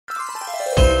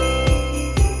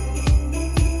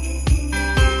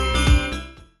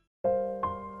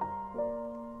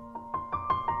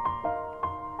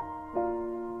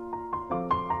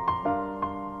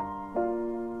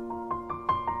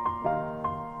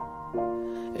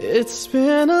It's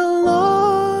been a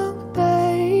long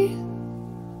day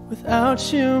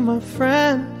without you, my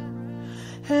friend,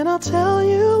 and I'll tell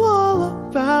you all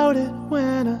about it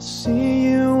when I see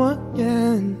you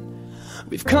again.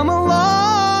 We've come a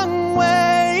long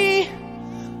way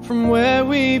from where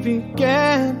we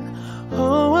began.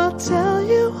 Oh, I'll tell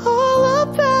you all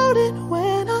about it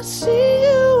when I see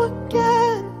you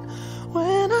again.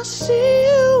 When I see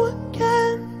you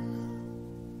again.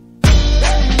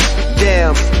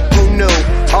 Damn, who knew?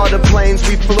 All the planes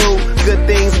we flew, good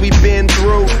things we've been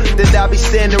through, that I'll be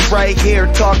standing right here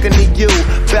talking to you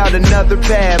about another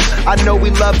path. I know we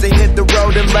love to hit the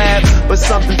road and laugh, but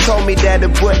something told me that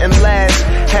it wouldn't last.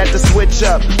 Had to switch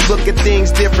up, look at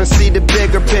things different, see the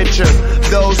bigger picture.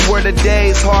 Those were the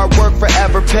days, hard work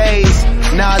forever pays.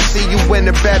 Now I see you in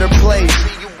a better place.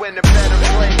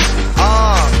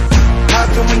 How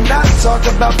can we not talk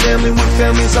about family when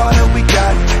family's all that we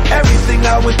got? Everything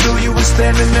I went through, you were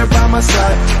standing there by my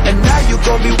side, and now you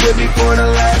gon' be with me for the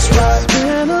last ride. It's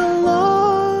been a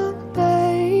long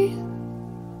day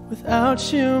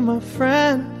without you, my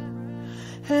friend,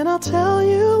 and I'll tell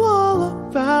you all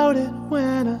about it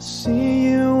when I see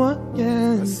you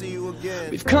again.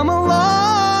 We've come a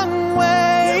long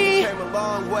way,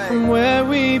 from where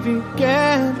we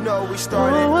began. You know we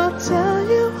started. Oh, I'll tell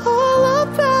you all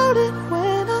about it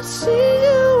when I see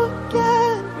you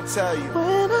again. Let me tell you.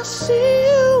 When I see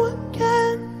you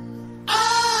again.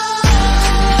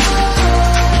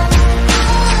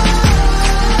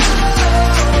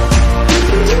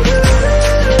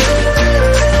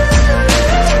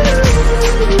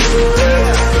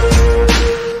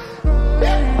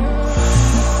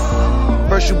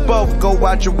 First you both go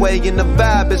out your way and the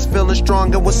vibe is feeling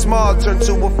strong, and what's small turn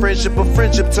to a friendship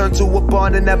turn to a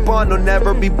bond, and that bond will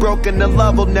never be broken, the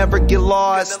love will never get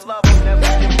lost.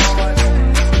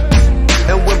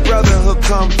 And when brotherhood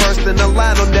come first, then the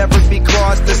line will never be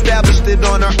crossed. Established it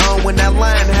on our own when that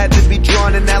line had to be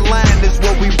drawn, and that line is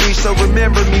what we reach, so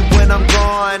remember me when I'm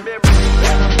gone.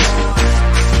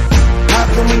 How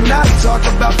can we not talk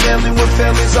about family when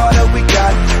family's all that we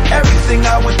got? Everything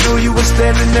I went through, you were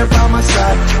standing there by my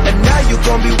side, and now you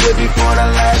gon' be with me for the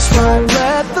last ride.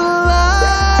 Let the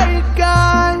light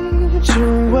guide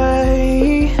your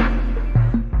way.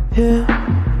 Yeah.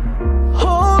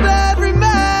 Hold every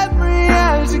memory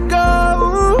as you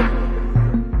go,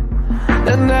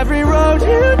 and every road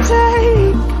you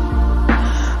take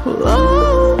will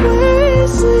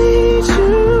always lead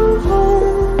you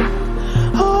home.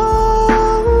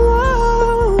 Oh,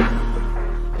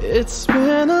 it's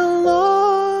been a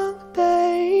long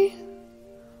day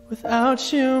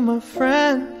without you, my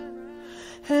friend,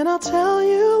 and I'll tell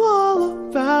you all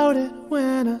about it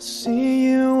when I see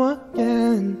you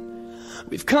again.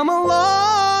 We've come a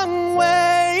long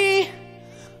way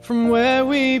from where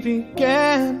we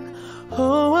began.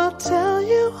 Oh, I'll tell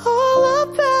you all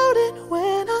about it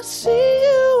when I see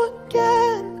you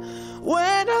again.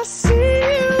 When I see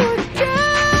you again.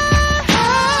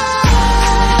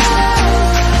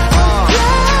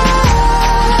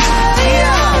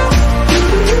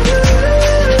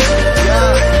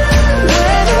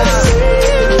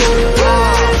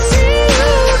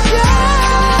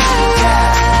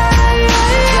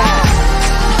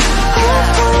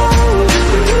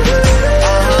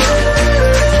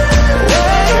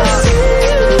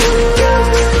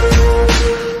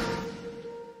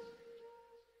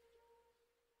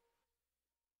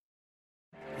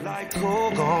 Like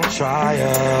who gon' try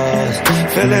us?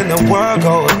 Feeling the world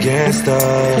go against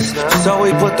us, so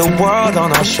we put the world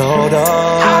on our shoulders.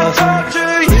 I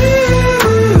torture you.